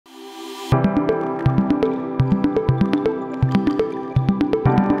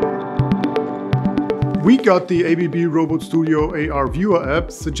We got the ABB Robot Studio AR Viewer app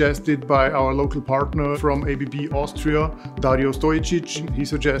suggested by our local partner from ABB Austria, Dario Stojicic. He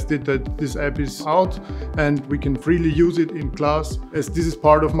suggested that this app is out and we can freely use it in class. As this is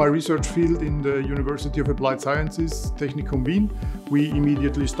part of my research field in the University of Applied Sciences, Technikum Wien, we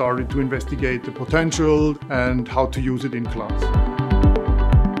immediately started to investigate the potential and how to use it in class.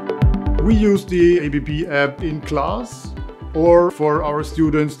 We use the ABB app in class or for our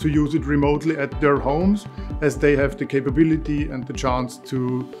students to use it remotely at their homes, as they have the capability and the chance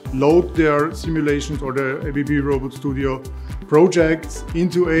to load their simulations or the ABB Robot Studio projects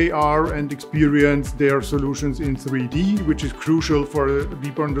into AR and experience their solutions in 3D, which is crucial for a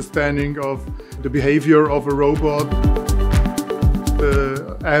deeper understanding of the behavior of a robot.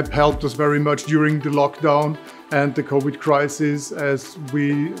 The app helped us very much during the lockdown and the COVID crisis as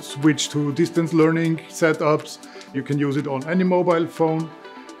we switched to distance learning setups. You can use it on any mobile phone.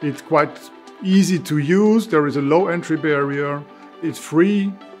 It's quite easy to use. There is a low entry barrier. It's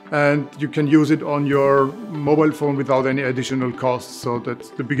free and you can use it on your mobile phone without any additional costs. So that's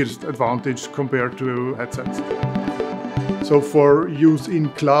the biggest advantage compared to headsets. So for use in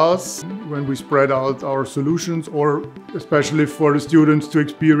class, when we spread out our solutions, or especially for the students to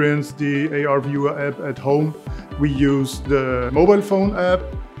experience the AR Viewer app at home, we use the mobile phone app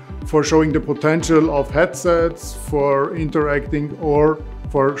for showing the potential of headsets, for interacting, or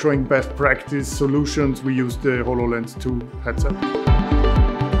for showing best practice solutions. We use the HoloLens 2 headset.